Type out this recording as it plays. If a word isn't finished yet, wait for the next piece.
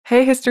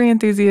Hey, history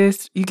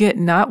enthusiasts, you get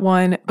not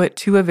one, but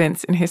two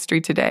events in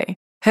history today.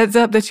 Heads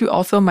up that you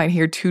also might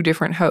hear two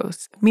different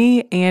hosts,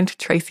 me and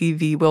Tracy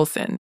V.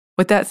 Wilson.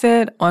 With that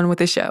said, on with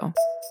the show.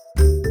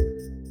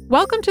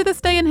 Welcome to This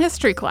Day in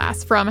History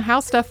class from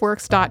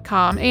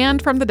HowStuffWorks.com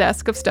and from the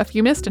desk of Stuff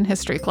You Missed in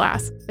History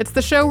class. It's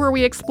the show where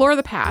we explore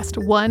the past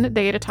one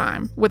day at a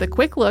time with a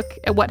quick look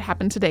at what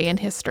happened today in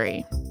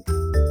history.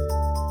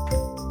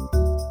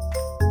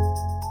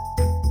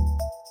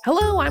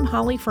 Hello, I'm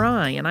Holly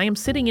Fry, and I am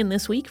sitting in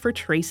this week for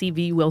Tracy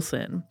V.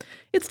 Wilson.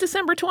 It's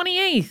December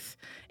 28th,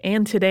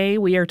 and today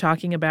we are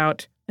talking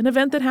about an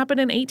event that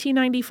happened in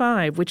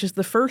 1895, which is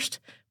the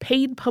first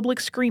paid public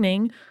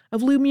screening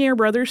of Lumière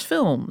brothers'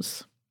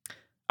 films.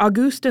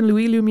 Auguste and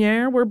Louis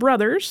Lumière were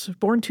brothers,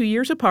 born 2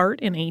 years apart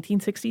in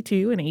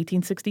 1862 and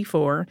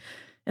 1864,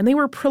 and they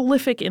were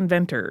prolific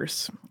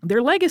inventors.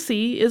 Their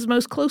legacy is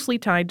most closely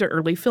tied to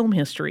early film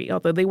history,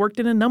 although they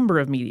worked in a number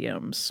of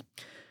mediums.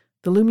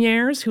 The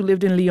Lumières, who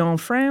lived in Lyon,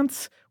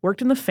 France,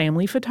 worked in the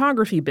family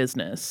photography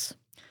business.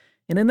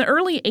 And in the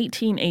early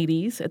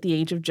 1880s, at the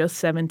age of just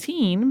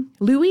 17,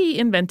 Louis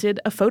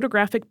invented a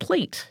photographic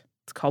plate.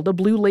 It's called a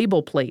blue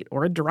label plate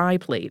or a dry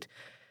plate.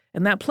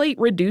 And that plate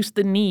reduced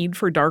the need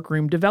for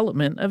darkroom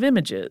development of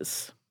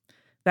images.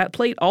 That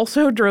plate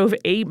also drove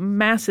a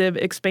massive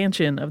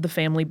expansion of the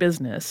family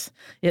business.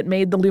 It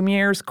made the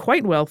Lumières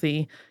quite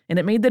wealthy, and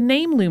it made the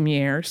name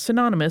Lumière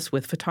synonymous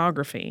with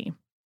photography.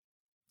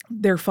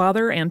 Their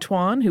father,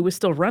 Antoine, who was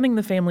still running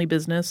the family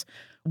business,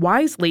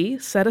 wisely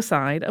set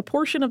aside a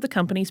portion of the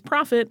company's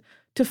profit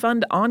to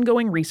fund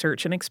ongoing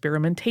research and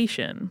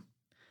experimentation.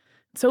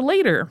 So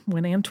later,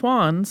 when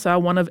Antoine saw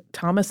one of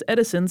Thomas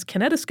Edison's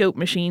kinetoscope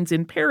machines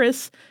in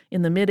Paris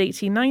in the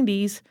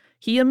mid-1890s,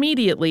 he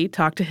immediately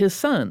talked to his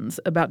sons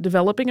about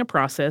developing a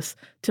process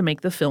to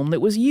make the film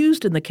that was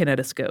used in the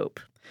kinetoscope.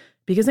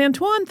 Because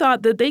Antoine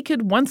thought that they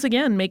could once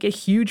again make a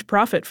huge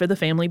profit for the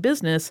family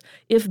business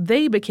if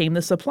they became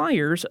the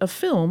suppliers of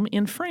film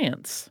in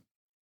France.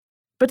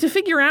 But to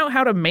figure out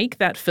how to make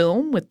that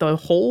film with the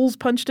holes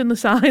punched in the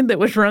side that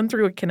was run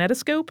through a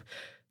kinetoscope,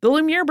 the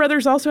Lumière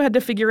brothers also had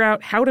to figure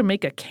out how to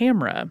make a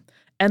camera.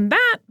 And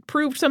that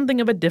proved something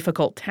of a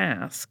difficult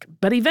task.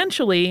 But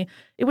eventually,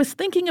 it was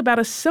thinking about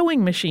a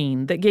sewing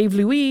machine that gave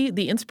Louis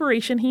the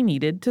inspiration he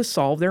needed to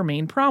solve their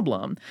main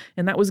problem,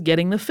 and that was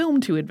getting the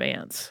film to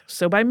advance.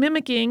 So by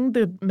mimicking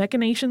the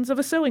machinations of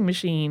a sewing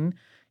machine,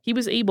 he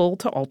was able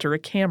to alter a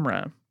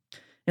camera.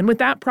 And with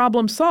that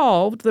problem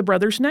solved, the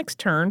brothers next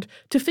turned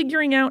to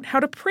figuring out how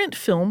to print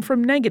film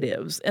from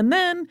negatives, and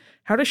then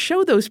how to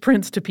show those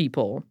prints to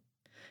people.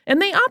 And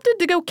they opted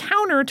to go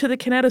counter to the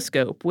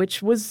kinetoscope,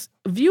 which was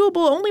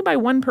viewable only by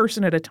one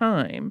person at a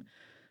time.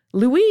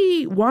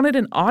 Louis wanted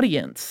an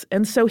audience,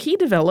 and so he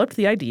developed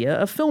the idea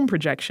of film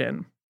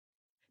projection.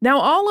 Now,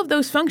 all of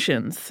those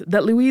functions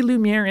that Louis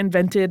Lumière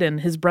invented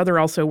and his brother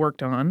also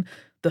worked on,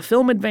 the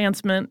film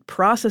advancement,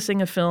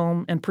 processing of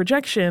film, and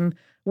projection,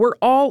 were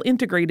all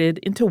integrated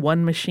into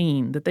one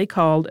machine that they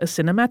called a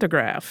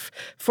cinematograph,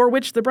 for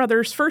which the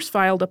brothers first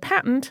filed a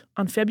patent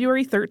on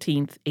February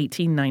 13th,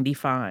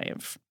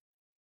 1895.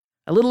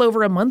 A little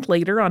over a month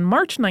later, on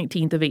March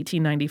 19th of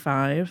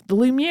 1895, the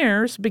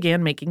Lumières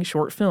began making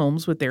short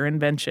films with their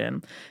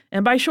invention.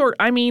 And by short,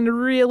 I mean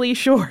really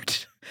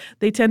short.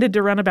 They tended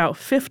to run about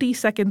 50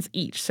 seconds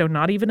each, so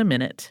not even a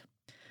minute.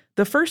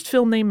 The first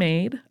film they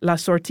made, La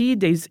Sortie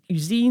des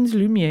Usines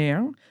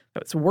Lumière,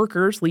 that's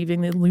workers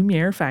leaving the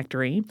Lumière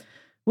factory,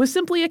 was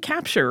simply a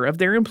capture of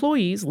their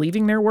employees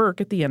leaving their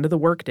work at the end of the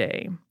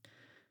workday.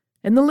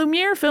 And the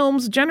Lumière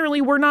films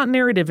generally were not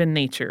narrative in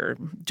nature.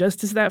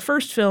 Just as that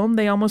first film,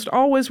 they almost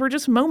always were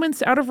just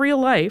moments out of real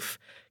life,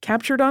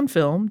 captured on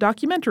film,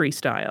 documentary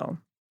style.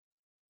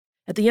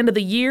 At the end of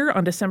the year,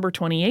 on December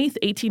 28th,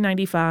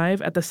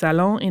 1895, at the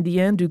Salon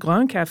Indien du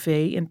Grand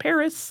Café in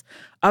Paris,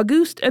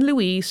 Auguste and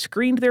Louis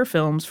screened their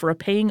films for a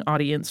paying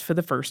audience for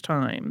the first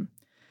time.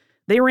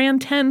 They ran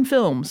 10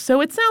 films,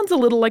 so it sounds a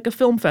little like a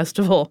film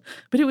festival,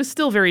 but it was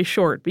still very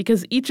short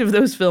because each of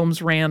those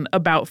films ran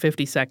about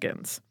 50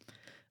 seconds.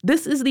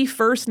 This is the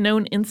first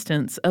known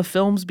instance of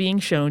films being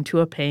shown to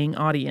a paying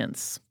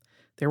audience.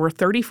 There were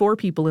 34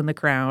 people in the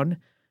crowd,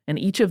 and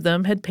each of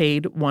them had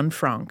paid 1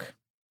 franc.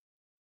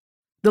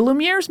 The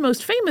Lumière's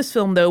most famous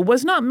film, though,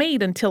 was not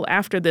made until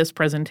after this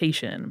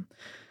presentation.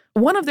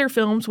 One of their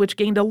films, which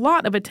gained a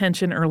lot of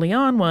attention early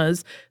on,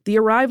 was The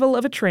Arrival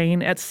of a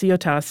Train at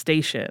Ciotat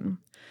Station.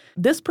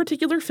 This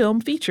particular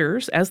film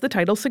features, as the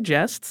title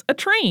suggests, a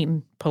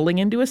train pulling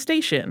into a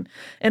station.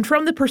 And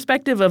from the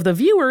perspective of the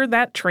viewer,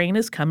 that train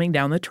is coming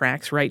down the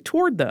tracks right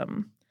toward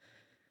them.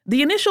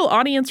 The initial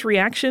audience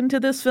reaction to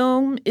this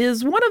film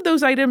is one of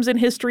those items in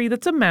history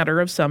that's a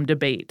matter of some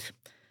debate.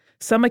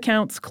 Some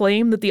accounts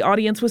claim that the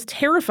audience was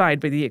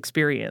terrified by the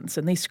experience,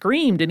 and they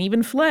screamed and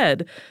even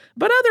fled.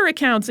 But other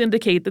accounts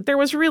indicate that there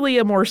was really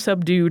a more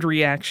subdued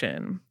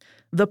reaction.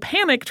 The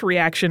panicked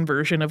reaction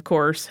version, of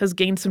course, has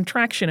gained some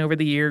traction over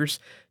the years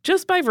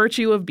just by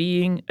virtue of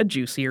being a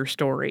juicier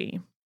story.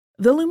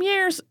 The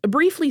Lumières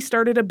briefly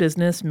started a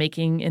business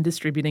making and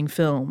distributing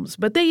films,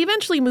 but they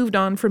eventually moved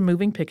on from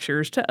moving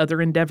pictures to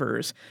other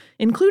endeavors,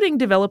 including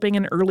developing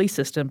an early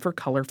system for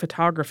color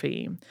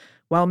photography,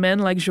 while men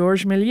like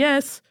Georges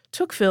Méliès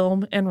took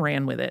film and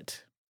ran with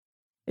it.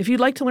 If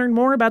you'd like to learn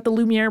more about the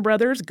Lumière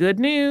brothers, good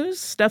news!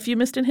 Stuff You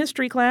Missed in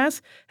History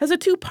Class has a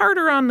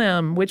two-parter on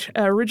them, which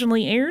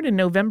originally aired in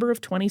November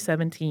of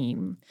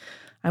 2017.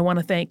 I want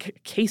to thank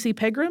Casey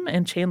Pegram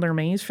and Chandler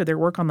Mays for their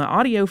work on the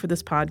audio for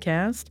this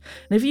podcast.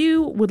 And if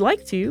you would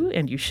like to,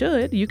 and you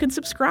should, you can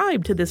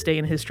subscribe to This Day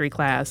in History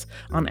Class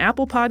on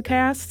Apple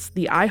Podcasts,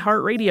 the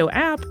iHeartRadio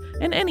app,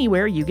 and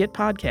anywhere you get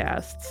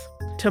podcasts.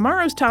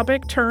 Tomorrow's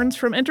topic turns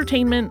from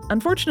entertainment,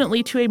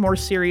 unfortunately, to a more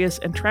serious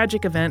and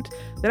tragic event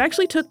that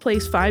actually took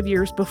place 5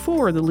 years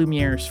before the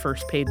Lumière's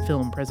first paid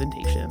film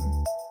presentation.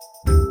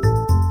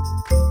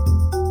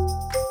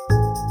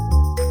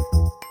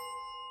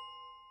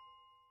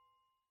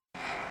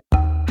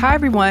 Hi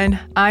everyone,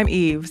 I'm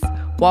Eves.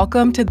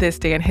 Welcome to This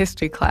Day in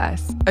History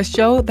Class, a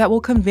show that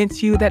will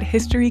convince you that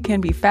history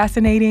can be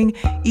fascinating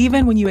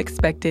even when you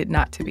expect it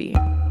not to be.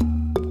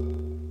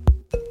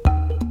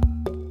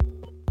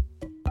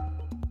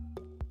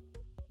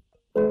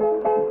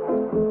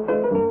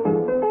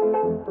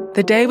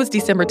 The day was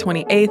December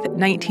 28th,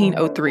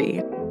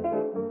 1903.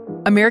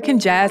 American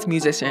jazz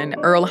musician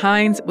Earl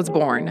Hines was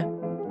born.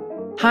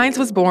 Hines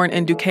was born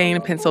in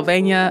Duquesne,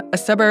 Pennsylvania, a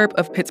suburb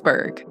of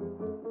Pittsburgh.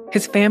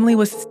 His family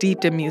was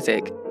steeped in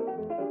music.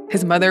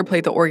 His mother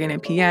played the organ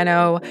and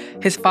piano.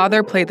 His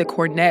father played the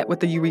cornet with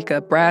the Eureka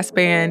Brass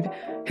Band.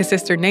 His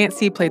sister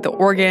Nancy played the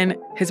organ.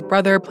 His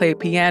brother played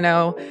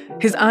piano.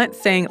 His aunt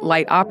sang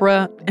light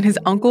opera, and his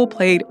uncle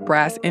played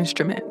brass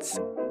instruments.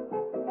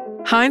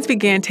 Hines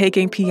began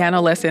taking piano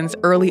lessons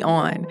early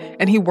on,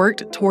 and he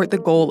worked toward the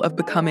goal of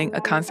becoming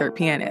a concert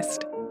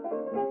pianist.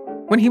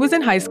 When he was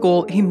in high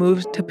school, he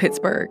moved to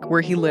Pittsburgh, where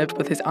he lived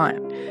with his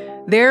aunt.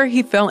 There,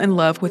 he fell in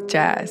love with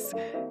jazz.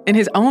 In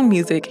his own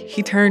music,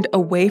 he turned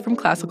away from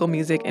classical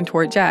music and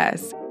toward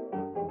jazz.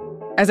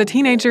 As a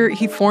teenager,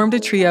 he formed a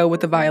trio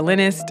with a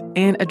violinist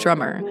and a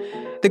drummer.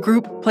 The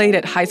group played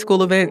at high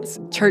school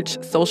events,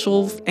 church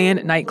socials, and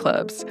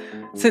nightclubs.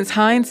 Since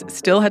Hines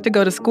still had to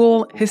go to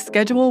school, his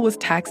schedule was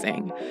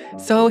taxing.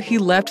 So he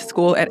left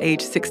school at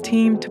age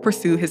 16 to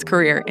pursue his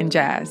career in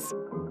jazz.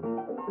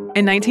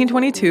 In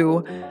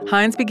 1922,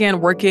 Hines began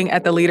working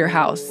at the Leader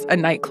House, a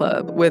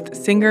nightclub, with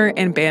singer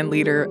and band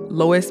leader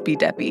Lois B.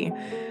 Deppie.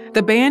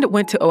 The band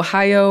went to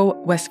Ohio,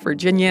 West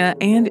Virginia,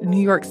 and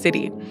New York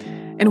City.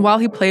 And while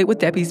he played with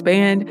Deppie's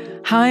band,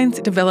 Hines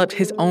developed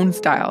his own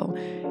style.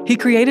 He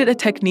created a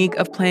technique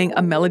of playing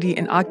a melody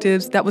in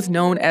octaves that was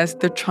known as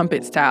the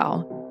trumpet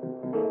style.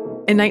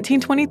 In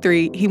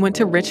 1923, he went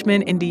to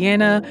Richmond,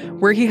 Indiana,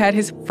 where he had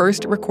his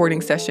first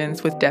recording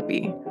sessions with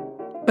Deppie.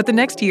 But the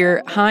next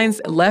year,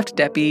 Hines left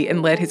Deppie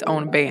and led his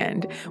own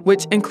band,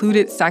 which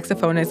included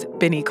saxophonist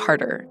Benny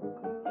Carter.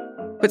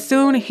 But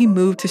soon he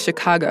moved to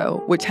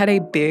Chicago, which had a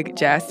big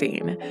jazz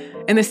scene.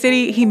 In the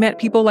city, he met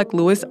people like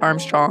Louis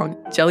Armstrong,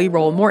 Jelly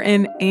Roll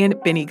Morton, and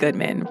Benny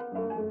Goodman.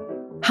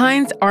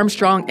 Hines,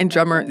 Armstrong, and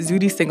drummer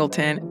Zutty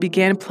Singleton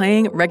began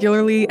playing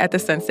regularly at the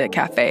Sunset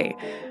Cafe.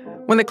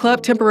 When the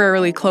club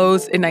temporarily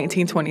closed in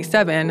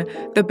 1927,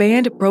 the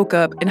band broke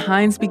up and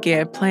Hines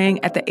began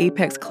playing at the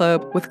Apex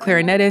Club with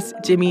clarinetist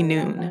Jimmy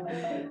Noon.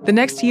 The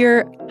next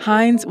year,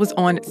 Hines was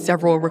on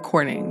several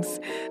recordings.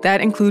 That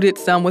included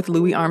some with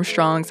Louis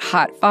Armstrong's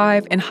Hot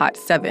 5 and Hot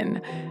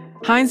 7.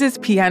 Hines's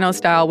piano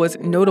style was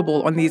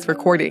notable on these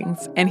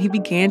recordings, and he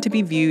began to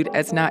be viewed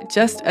as not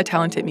just a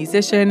talented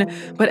musician,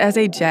 but as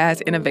a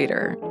jazz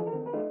innovator.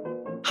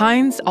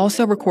 Hines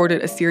also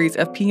recorded a series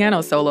of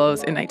piano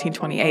solos in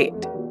 1928.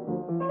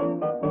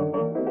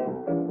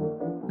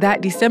 That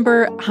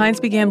December,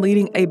 Hines began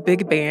leading a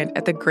big band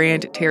at the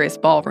Grand Terrace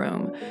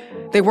Ballroom.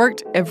 They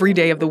worked every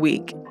day of the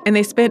week, and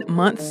they spent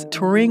months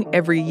touring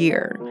every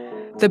year.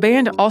 The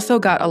band also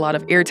got a lot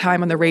of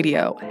airtime on the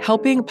radio,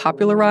 helping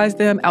popularize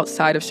them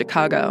outside of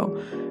Chicago.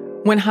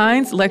 When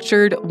Hines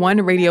lectured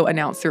one radio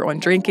announcer on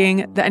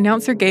drinking, the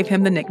announcer gave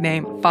him the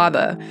nickname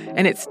Father,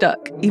 and it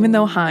stuck, even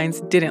though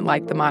Hines didn't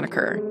like the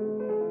moniker.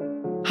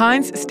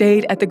 Hines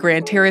stayed at the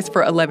Grand Terrace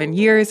for 11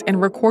 years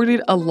and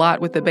recorded a lot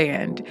with the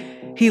band.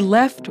 He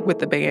left with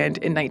the band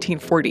in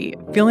 1940,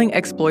 feeling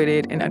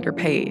exploited and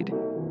underpaid.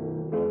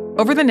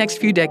 Over the next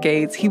few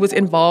decades, he was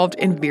involved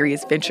in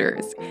various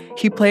ventures.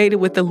 He played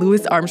with the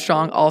Louis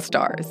Armstrong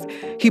All-Stars.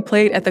 He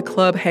played at the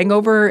Club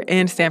Hangover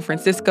in San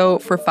Francisco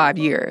for 5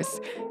 years.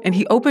 And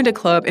he opened a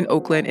club in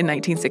Oakland in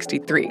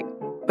 1963.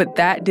 But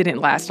that didn't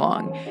last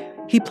long.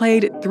 He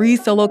played 3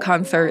 solo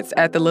concerts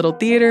at the Little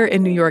Theater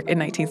in New York in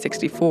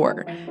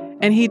 1964.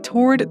 And he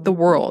toured the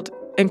world,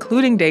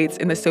 including dates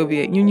in the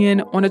Soviet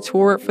Union on a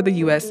tour for the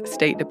U.S.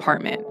 State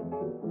Department.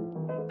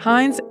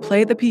 Hines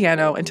played the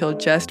piano until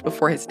just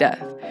before his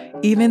death,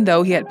 even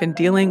though he had been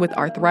dealing with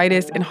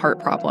arthritis and heart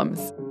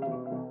problems.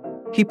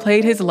 He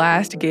played his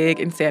last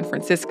gig in San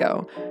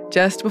Francisco,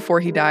 just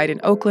before he died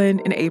in Oakland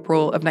in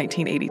April of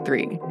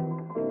 1983.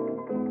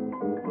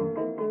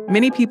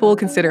 Many people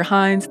consider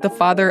Hines the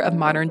father of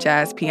modern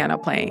jazz piano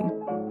playing.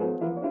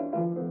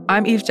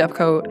 I'm Eve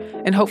Jeffcoat,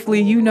 and hopefully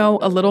you know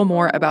a little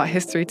more about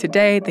history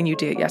today than you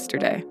did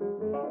yesterday.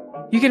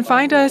 You can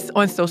find us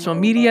on social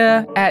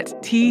media at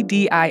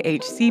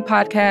TDIHC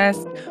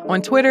Podcast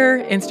on Twitter,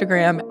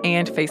 Instagram,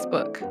 and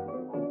Facebook.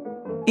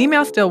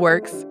 Email still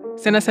works.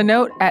 Send us a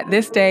note at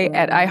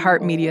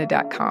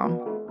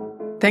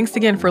thisday@iheartmedia.com. Thanks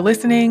again for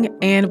listening,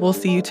 and we'll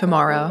see you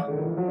tomorrow.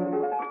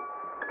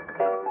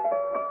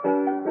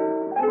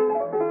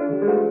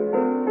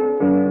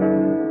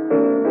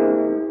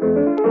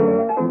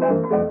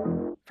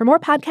 For more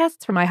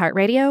podcasts from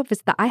iHeartRadio,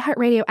 visit the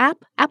iHeartRadio app,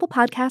 Apple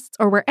Podcasts,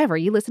 or wherever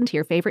you listen to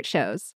your favorite shows.